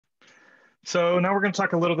So now we're going to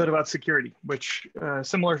talk a little bit about security, which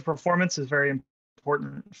similar to performance is very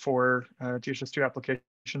important for DHIS2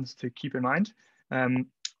 applications to keep in mind.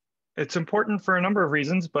 It's important for a number of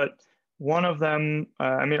reasons, but one of them,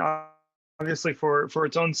 I mean, obviously for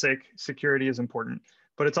its own sake, security is important,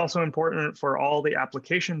 but it's also important for all the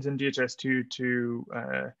applications in DHIS2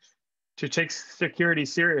 to take security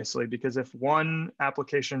seriously, because if one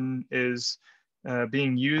application is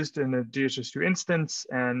being used in a DHIS2 instance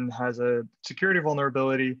and has a security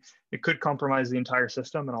vulnerability, it could compromise the entire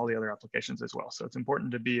system and all the other applications as well. So it's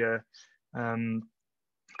important to be a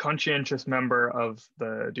conscientious member of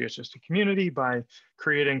the DHIS2 community by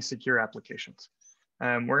creating secure applications.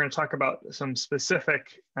 We're going to talk about some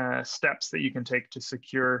specific steps that you can take to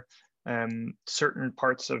secure certain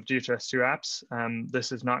parts of DHIS2 apps.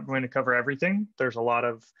 This is not going to cover everything. There's a lot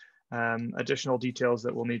of additional details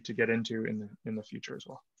that we'll need to get into in the future as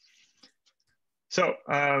well. So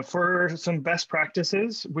for some best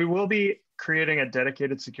practices, we will be creating a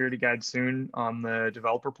dedicated security guide soon on the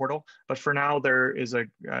developer portal. But for now, there is a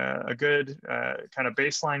good kind of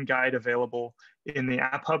baseline guide available in the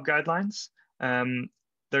App Hub guidelines.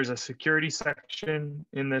 There's a security section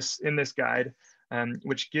in this guide,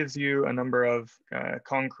 which gives you a number of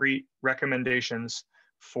concrete recommendations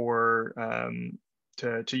for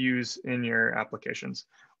to use in your applications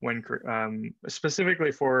when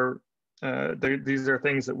specifically for these are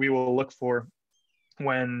things that we will look for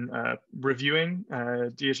when reviewing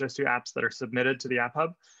DHIS2 apps that are submitted to the App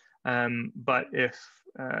Hub. But if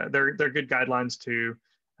they're good guidelines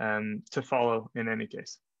to follow in any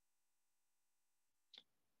case.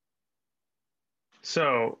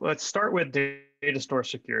 So let's start with data store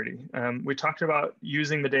security. We talked about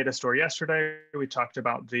using the data store yesterday. We talked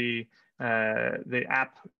about the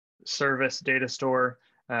app service data store.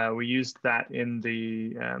 We used that in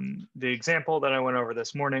the example that I went over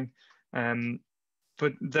this morning.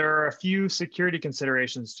 But there are a few security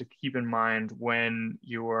considerations to keep in mind when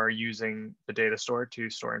you are using the data store to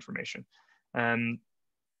store information.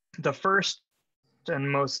 The first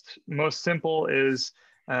and most simple is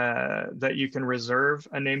that you can reserve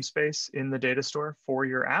a namespace in the data store for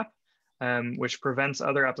your app, which prevents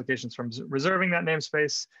other applications from reserving that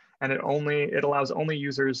namespace. And it allows only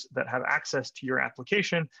users that have access to your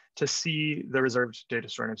application to see the reserved data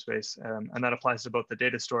store namespace. And that applies to both the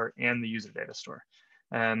data store and the user data store.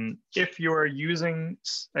 If you're using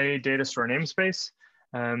a data store namespace,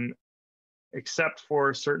 except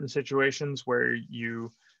for certain situations where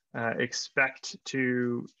you expect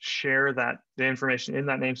to share the information in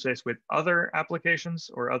that namespace with other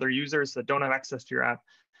applications or other users that don't have access to your app,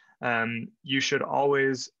 you should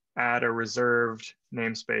always add a reserved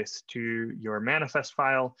namespace to your manifest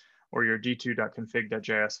file or your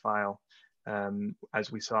d2.config.js file,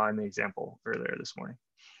 as we saw in the example earlier this morning.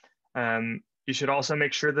 You should also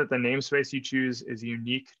make sure that the namespace you choose is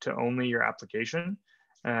unique to only your application.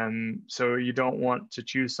 So you don't want to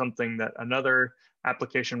choose something that another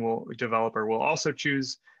application developer will also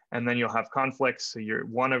choose, and then you'll have conflicts. So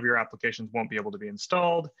one of your applications won't be able to be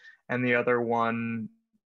installed, and the other one,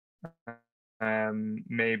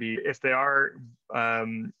 maybe if they are,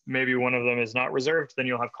 maybe one of them is not reserved, then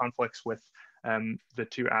you'll have conflicts with the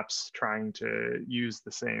two apps trying to use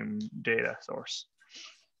the same data source.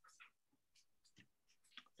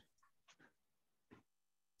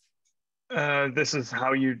 This is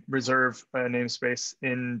how you reserve a namespace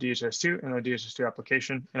in DHIS2 in a DHIS2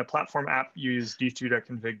 application. In a platform app, you use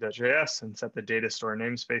d2.config.js and set the data store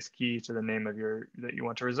namespace key to the name of that you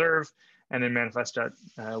want to reserve. And in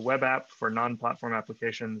manifest.web app for non-platform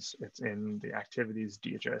applications, it's in the activities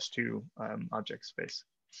DHIS2 object space.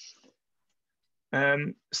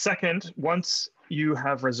 Second, once you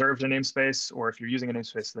have reserved a namespace, or if you're using a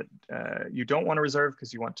namespace that you don't want to reserve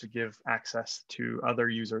because you want to give access to other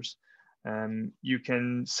users, you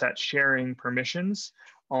can set sharing permissions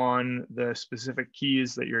on the specific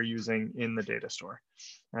keys that you're using in the data store.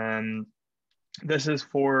 This is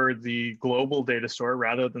for the global data store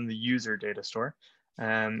rather than the user data store.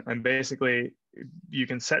 And basically, you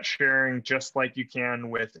can set sharing just like you can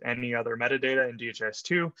with any other metadata in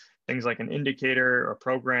DHIS2, things like an indicator, a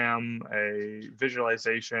program, a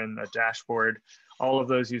visualization, a dashboard. All of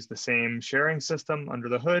those use the same sharing system under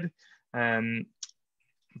the hood.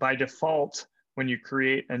 By default, when you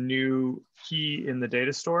create a new key in the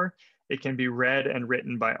data store, it can be read and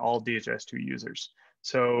written by all DHIS2 users.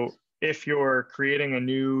 So if you're creating a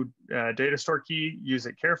new data store key, use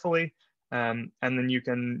it carefully, and then you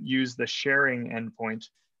can use the sharing endpoint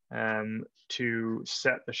to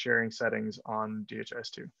set the sharing settings on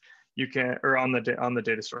DHIS2. You can, or on the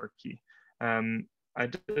data store key. I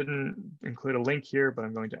didn't include a link here, but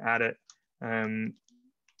I'm going to add it.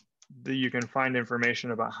 You can find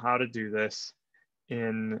information about how to do this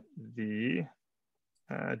in the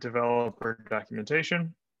developer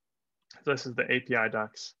documentation. This is the API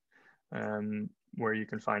docs, where you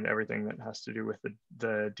can find everything that has to do with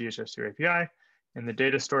the DHIS2 API. In the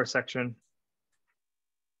data store section,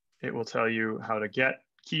 it will tell you how to get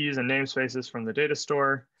keys and namespaces from the data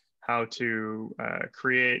store, how to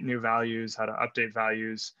create new values, how to update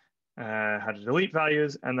values, how to delete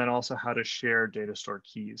values, and then also how to share data store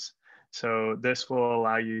keys. So this will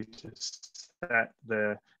allow you to set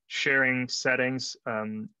the sharing settings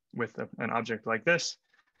with an object like this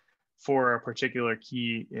for a particular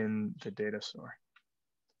key in the data store.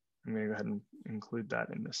 I'm going to go ahead and include that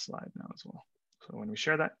in this slide now as well. So when we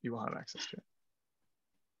share that, you will have access to it.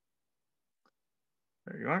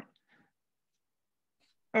 There you are.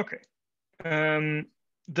 Okay.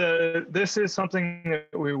 This is something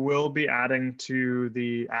that we will be adding to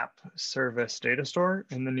the app service data store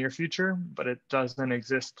in the near future, but it doesn't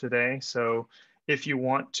exist today. So if you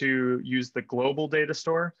want to use the global data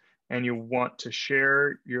store and you want to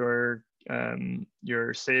share your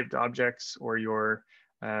saved objects or your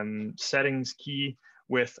settings key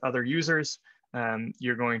with other users,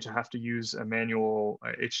 you're going to have to use a manual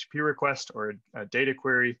HTTP request or a data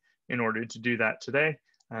query in order to do that today.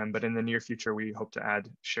 But in the near future, we hope to add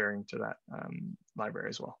sharing to that library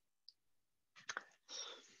as well.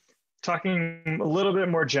 Talking a little bit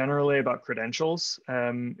more generally about credentials,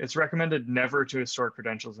 it's recommended never to store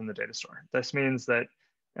credentials in the data store. This means that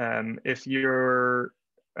if you're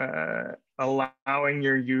allowing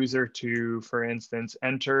your user to, for instance,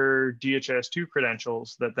 enter DHIS2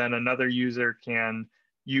 credentials that then another user can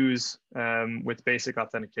use with basic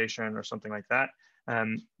authentication or something like that,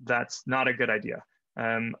 that's not a good idea.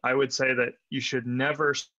 I would say that you should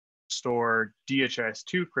never store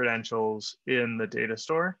DHIS2 credentials in the data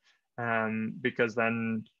store, because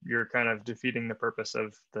then you're kind of defeating the purpose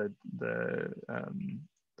of the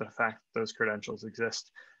fact that those credentials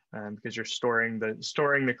exist, because you're storing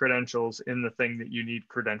the credentials in the thing that you need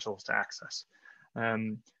credentials to access.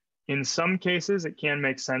 In some cases, it can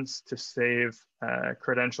make sense to save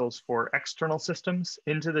credentials for external systems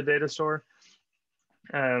into the data store.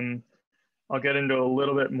 I'll get into a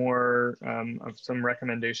little bit more of some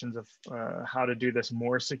recommendations of how to do this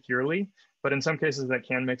more securely, but in some cases that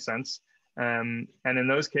can make sense. And in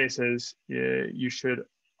those cases, you should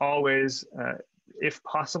always, if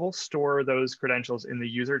possible, store those credentials in the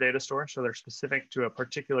user data store, so they're specific to a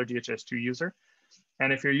particular DHIS2 user.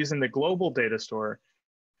 And if you're using the global data store,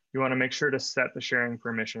 you want to make sure to set the sharing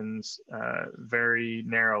permissions very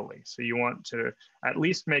narrowly. So you want to at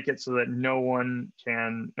least make it so that no one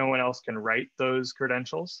else can write those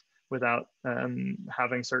credentials without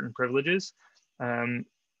having certain privileges.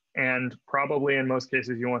 And probably in most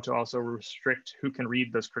cases, you want to also restrict who can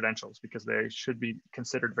read those credentials because they should be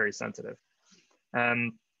considered very sensitive.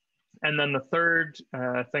 And then the third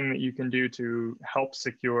thing that you can do to help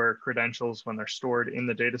secure credentials when they're stored in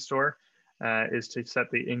the data store is to set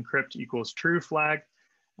the encrypt equals true flag.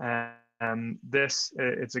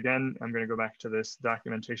 It's again, I'm going to go back to this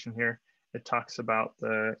documentation here. It talks about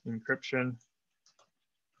the encryption.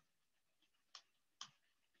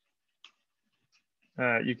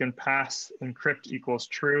 You can pass encrypt equals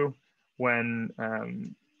true when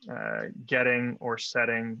getting or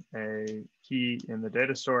setting a key in the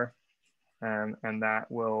data store. And that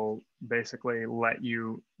will basically let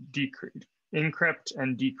you encrypt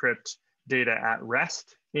and decrypt data at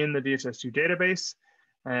rest in the DHIS2 database.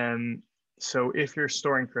 So if you're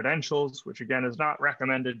storing credentials, which again is not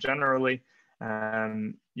recommended generally,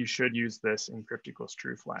 you should use this encrypt equals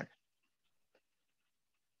true flag.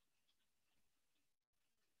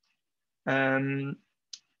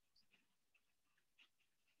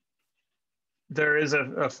 There is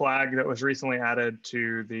a flag that was recently added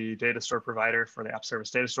to the data store provider for the app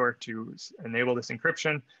service data store to enable this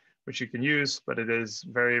encryption, which you can use, but it is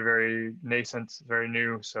very, very nascent, very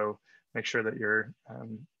new. So make sure that you're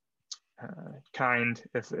kind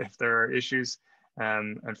if there are issues,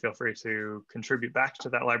 and feel free to contribute back to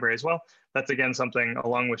that library as well. That's again something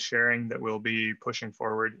along with sharing that we'll be pushing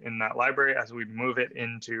forward in that library as we move it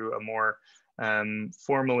into a more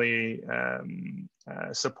formally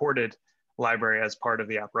supported library as part of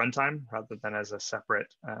the app runtime rather than as a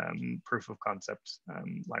separate proof of concept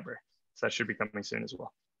library. So that should be coming soon as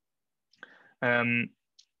well.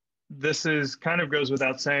 This is kind of goes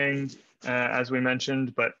without saying, as we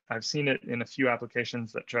mentioned, but I've seen it in a few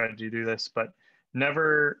applications that try to do this, but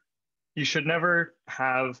you should never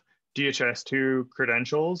have DHIS2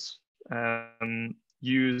 credentials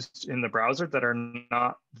used in the browser that are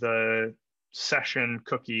not the session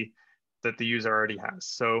cookie that the user already has.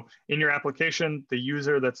 So in your application, the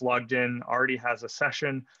user that's logged in already has a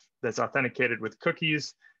session that's authenticated with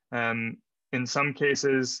cookies. In some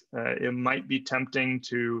cases, it might be tempting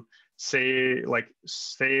to save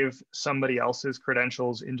somebody else's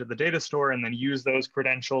credentials into the data store and then use those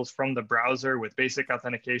credentials from the browser with basic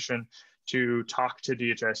authentication to talk to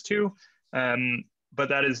DHIS2. But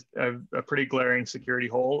that is a pretty glaring security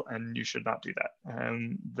hole, and you should not do that.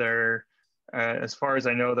 As far as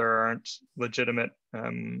I know, there aren't legitimate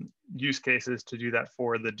use cases to do that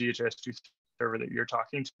for the DHIS2 server that you're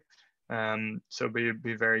talking to. So be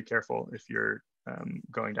very careful if you're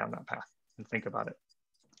going down that path, and think about it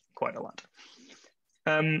quite a lot.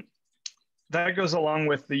 That goes along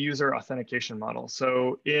with the user authentication model.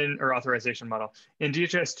 So or authorization model. In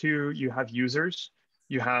DHIS2, you have users,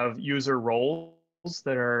 you have user roles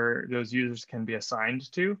that those users can be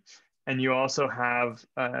assigned to. And you also have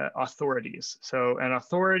authorities. So an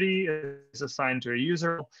authority is assigned to a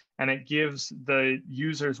user, and it gives the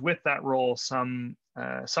users with that role some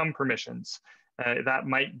permissions. That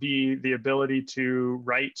might be the ability to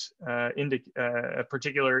write a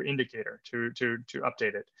particular indicator to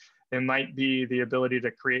update it. It might be the ability to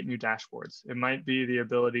create new dashboards. It might be the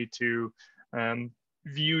ability to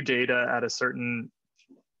view data at a certain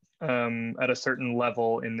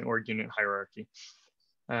level in the org unit hierarchy.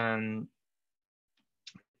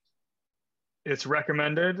 It's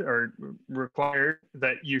recommended or required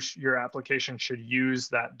that your application should use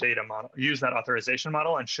that data model, use that authorization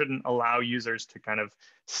model, and shouldn't allow users to kind of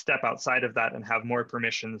step outside of that and have more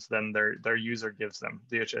permissions than their user gives them,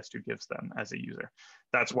 DHIS2 gives them as a user.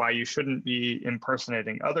 That's why you shouldn't be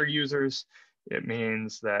impersonating other users. It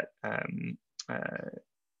means that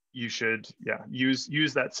you should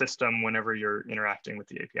use that system whenever you're interacting with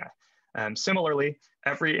the API. Similarly,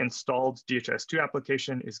 every installed DHIS2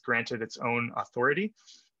 application is granted its own authority.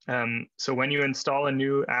 So when you install a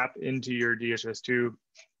new app into your DHIS2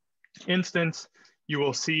 instance, you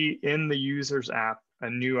will see in the user's app a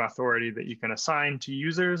new authority that you can assign to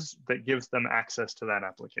users that gives them access to that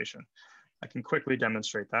application. I can quickly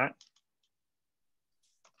demonstrate that.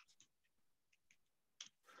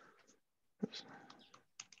 Oops.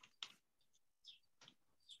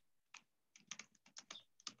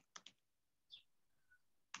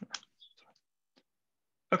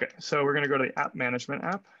 Okay, so we're going to go to the app management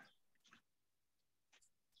app,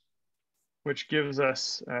 which gives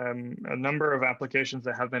us a number of applications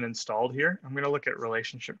that have been installed here. I'm going to look at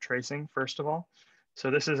relationship tracing first of all. So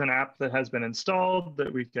this is an app that has been installed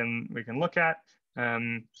that we can look at.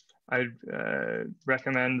 I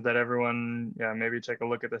recommend that everyone, maybe take a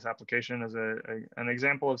look at this application as an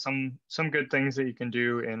example of some good things that you can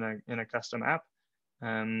do in a custom app.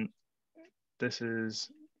 This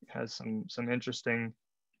has some interesting.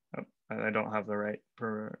 Oh, I don't have the right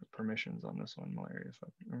permissions on this one.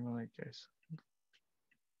 Malaria case.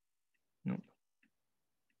 Nope.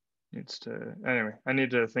 Anyway, I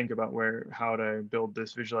need to think about how to build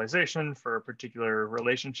this visualization for particular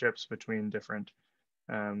relationships between different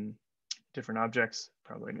objects.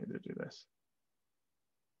 Probably need to do this.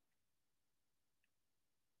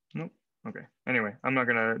 Nope. Okay. Anyway, I'm not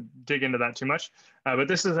going to dig into that too much, but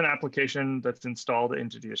this is an application that's installed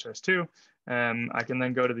into DHIS2. I can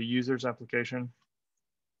then go to the users application,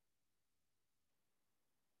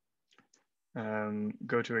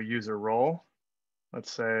 go to a user role.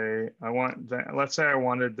 Let's say I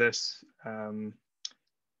wanted this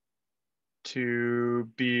to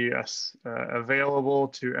be available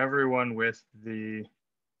to everyone with the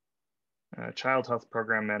Child Health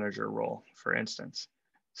Program Manager role, for instance.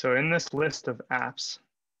 So in this list of apps,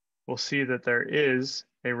 we'll see that there is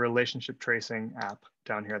a relationship tracing app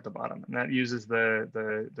down here at the bottom, and that uses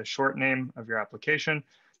the short name of your application.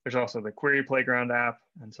 There's also the Query Playground app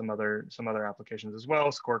and some other applications as well.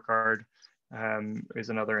 Scorecard is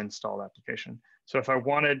another installed application. So if I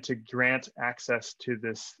wanted to grant access to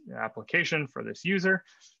this application for this user,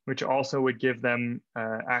 which also would give them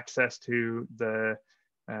access to the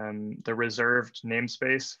reserved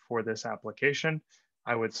namespace for this application,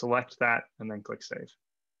 I would select that and then click save.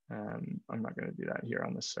 I'm not going to do that here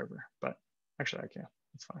on this server, but actually I can.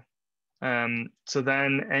 It's fine. So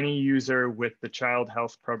then any user with the Child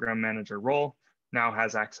Health Program Manager role now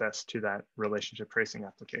has access to that relationship tracing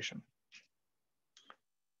application.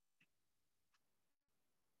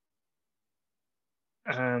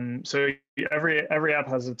 So every app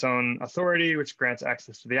has its own authority, which grants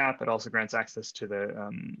access to the app. It also grants access to the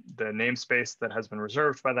namespace that has been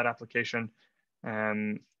reserved by that application.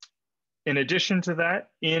 In addition to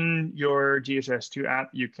that, in your DHIS2 app,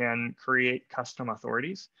 you can create custom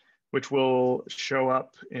authorities. which will show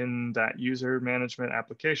up in that user management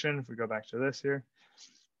application. If we go back to this here,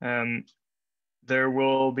 there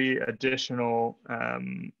will be additional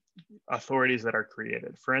authorities that are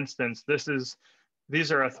created. For instance,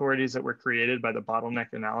 these are authorities that were created by the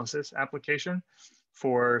bottleneck analysis application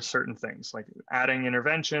for certain things, like adding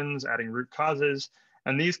interventions, adding root causes,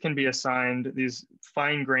 and these can be assigned, these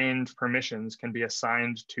fine-grained permissions can be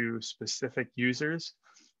assigned to specific users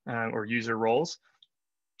or user roles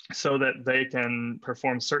so that they can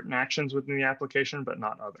perform certain actions within the application, but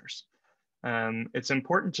not others. It's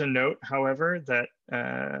important to note, however, that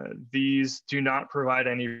these do not provide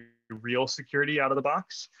any real security out of the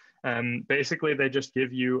box. Basically, they just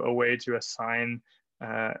give you a way to assign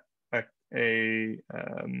a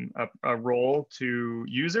role to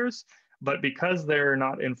users, but because they're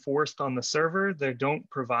not enforced on the server, they don't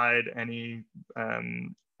provide any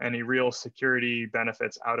real security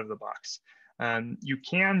benefits out of the box. You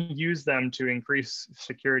can use them to increase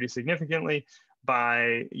security significantly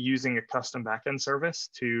by using a custom backend service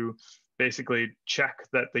to basically check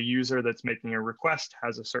that the user that's making a request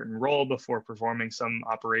has a certain role before performing some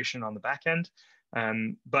operation on the backend.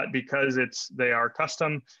 But because they are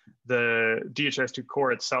custom, the DHIS2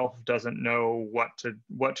 core itself doesn't know what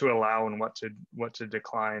to allow and what to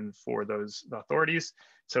decline for those authorities.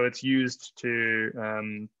 So it's used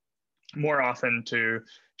to more often to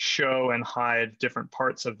show and hide different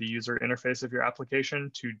parts of the user interface of your application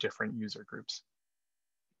to different user groups.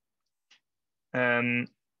 Another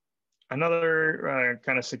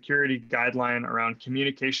kind of security guideline around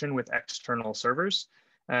communication with external servers.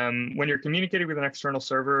 When you're communicating with an external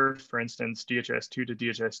server, for instance, DHIS2 to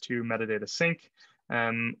DHIS2 metadata sync,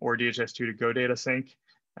 or DHIS2 to Go data sync,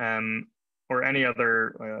 or any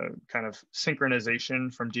other kind of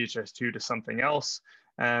synchronization from DHIS2 to something else,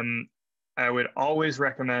 I would always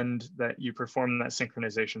recommend that you perform that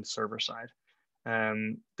synchronization server side.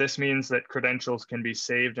 This means that credentials can be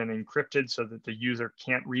saved and encrypted so that the user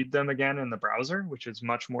can't read them again in the browser, which is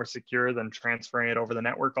much more secure than transferring it over the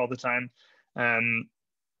network all the time.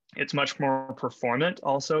 It's much more performant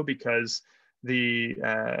also because the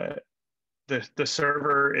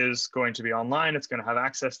server is going to be online. It's going to have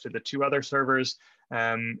access to the two other servers.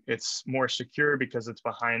 It's more secure because it's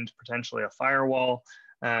behind potentially a firewall.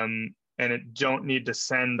 And it don't need to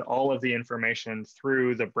send all of the information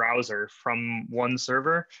through the browser from one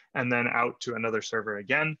server and then out to another server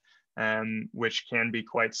again, which can be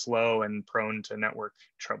quite slow and prone to network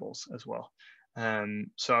troubles as well.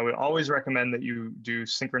 So I would always recommend that you do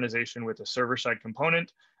synchronization with a server-side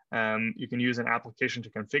component. You can use an application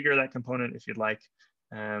to configure that component if you'd like.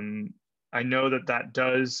 I know that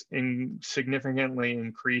does significantly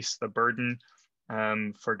increase the burden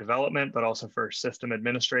for development, but also for system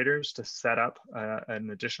administrators to set up an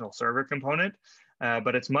additional server component.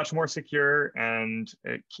 But it's much more secure, and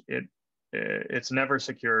it's never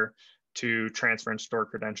secure to transfer and store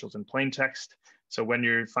credentials in plain text. So when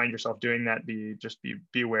you find yourself doing that, be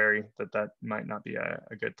wary that might not be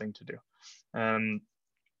a good thing to do.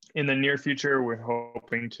 In the near future, we're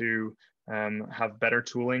hoping to have better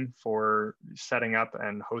tooling for setting up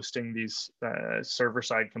and hosting these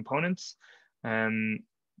server-side components.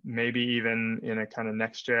 Maybe even in a kind of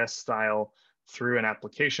Next.js style through an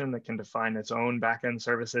application that can define its own backend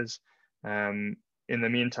services. In the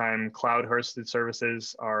meantime, cloud-hosted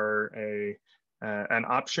services are an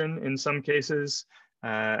option in some cases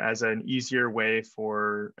as an easier way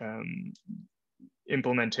for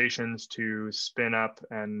implementations to spin up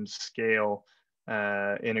and scale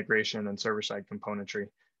integration and server-side componentry.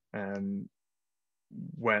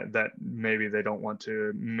 That maybe they don't want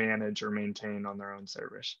to manage or maintain on their own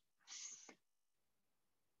servers.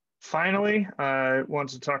 Finally, I want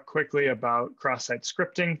to talk quickly about cross-site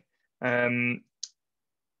scripting.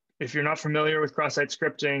 If you're not familiar with cross-site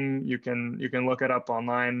scripting, you can look it up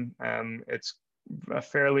online. It's a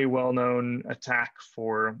fairly well-known attack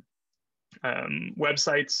for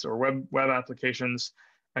websites or web applications.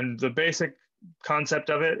 And the basic concept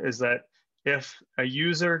of it is that if a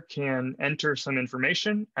user can enter some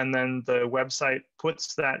information and then the website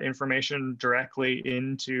puts that information directly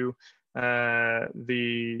into the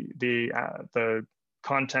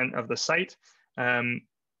content of the site,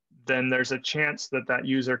 then there's a chance that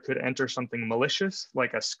user could enter something malicious,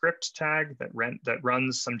 like a script tag that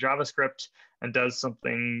runs some JavaScript and does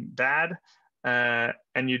something bad,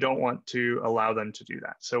 and you don't want to allow them to do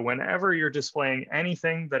that. So whenever you're displaying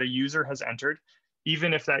anything that a user has entered,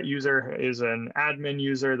 even if that user is an admin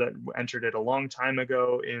user that entered it a long time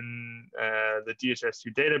ago in the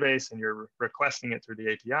DHIS2 database and you're requesting it through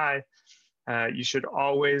the API, you should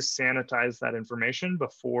always sanitize that information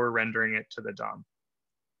before rendering it to the DOM.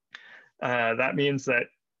 that means that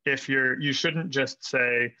if you shouldn't just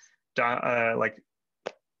say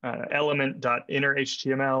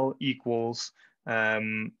element.innerHTML equals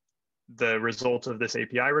the result of this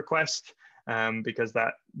API request, because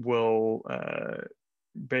that will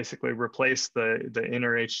basically replace the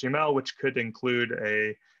inner HTML, which could include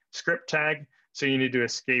a script tag. So you need to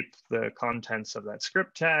escape the contents of that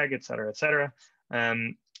script tag, et cetera, et cetera.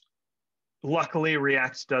 Luckily,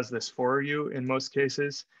 React does this for you in most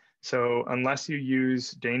cases. So unless you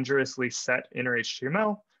use dangerously set inner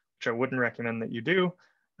HTML, which I wouldn't recommend that you do,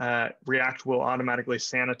 React will automatically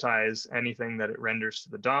sanitize anything that it renders to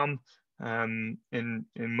the DOM in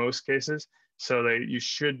most cases. So that you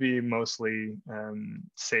should be mostly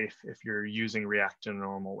safe if you're using React in a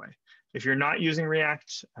normal way. If you're not using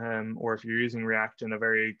React, or if you're using React in a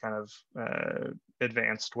very kind of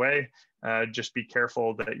advanced way, just be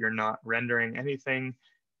careful that you're not rendering anything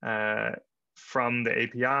from the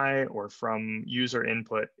API or from user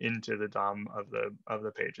input into the DOM of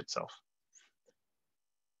the page itself.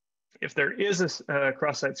 If there is a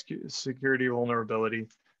cross-site security vulnerability,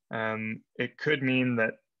 it could mean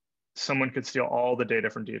that someone could steal all the data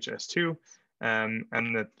from DHIS2, and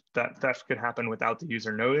that theft could happen without the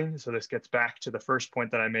user knowing. So this gets back to the first point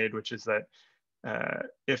that I made, which is that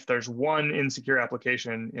if there's one insecure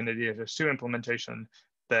application in a DHIS2 implementation,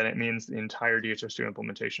 then it means the entire DHIS2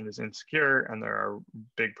 implementation is insecure, and there are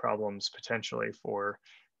big problems potentially for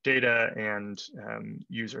data and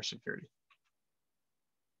user security.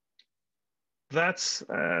 That's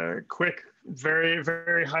a quick, very,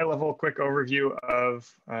 very high level, quick overview of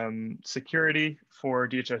security for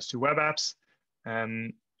DHIS2 web apps.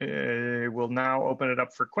 We'll now open it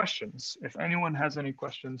up for questions. If anyone has any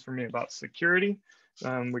questions for me about security,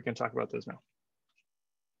 we can talk about those now.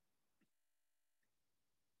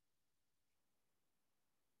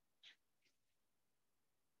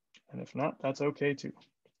 And if not, that's okay too.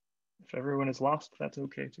 If everyone is lost, that's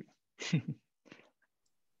okay too.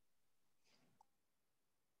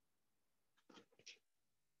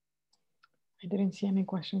 I didn't see any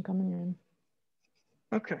question coming in.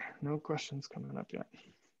 Okay, no questions coming up yet.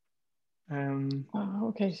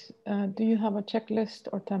 Okay, do you have a checklist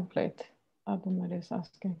or template? Adam is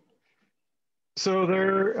asking. So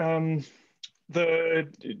the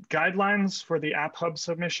guidelines for the App Hub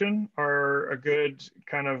submission are a good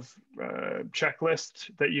kind of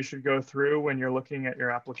checklist that you should go through when you're looking at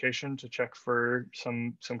your application to check for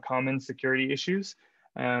some common security issues.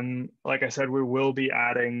 Like I said, we will be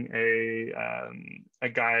adding a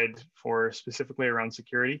guide for specifically around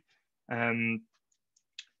security.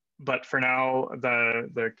 But for now,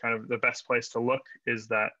 the kind of the best place to look is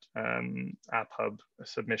that App Hub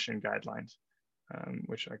submission guidelines,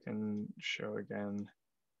 which I can show again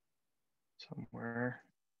somewhere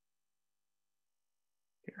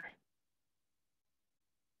here.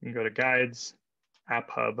 You can go to Guides, App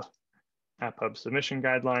Hub submission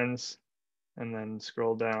guidelines, and then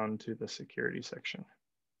scroll down to the security section.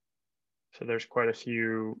 So there's quite a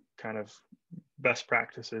few kind of best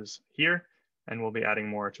practices here, and we'll be adding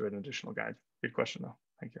more to an additional guide. Good question though,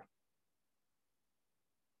 thank you.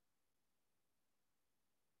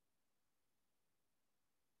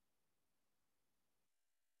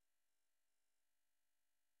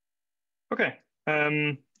 Okay,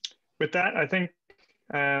 with that, I think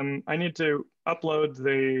I need to upload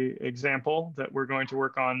the example that we're going to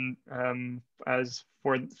work on as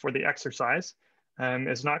for the exercise.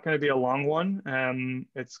 It's not going to be a long one.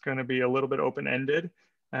 It's going to be a little bit open-ended,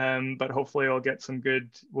 but hopefully we'll get some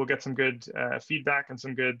good feedback and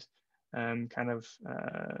some good kind of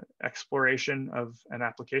exploration of an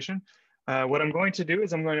application. What I'm going to do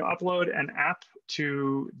is I'm going to upload an app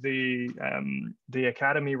to the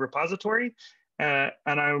Academy repository, and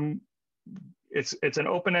it's an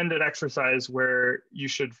open-ended exercise where you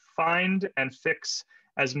should find and fix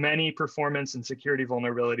as many performance and security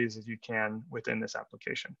vulnerabilities as you can within this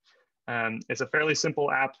application. It's a fairly simple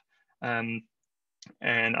app, and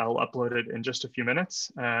I'll upload it in just a few minutes,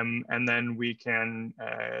 and then we can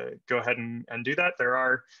go ahead and do that. There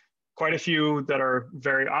are quite a few that are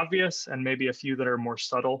very obvious and maybe a few that are more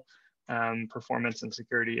subtle performance and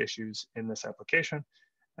security issues in this application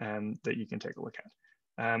that you can take a look at.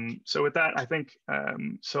 So with that, I think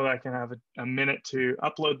so I can have a minute to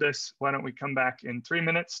upload this. Why don't we come back in 3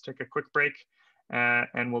 minutes, take a quick break,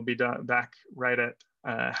 and we'll be back right at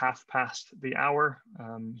 1/2 the hour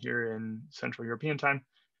here in Central European time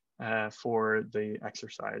for the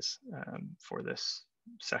exercise for this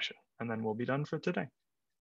session. And then we'll be done for today.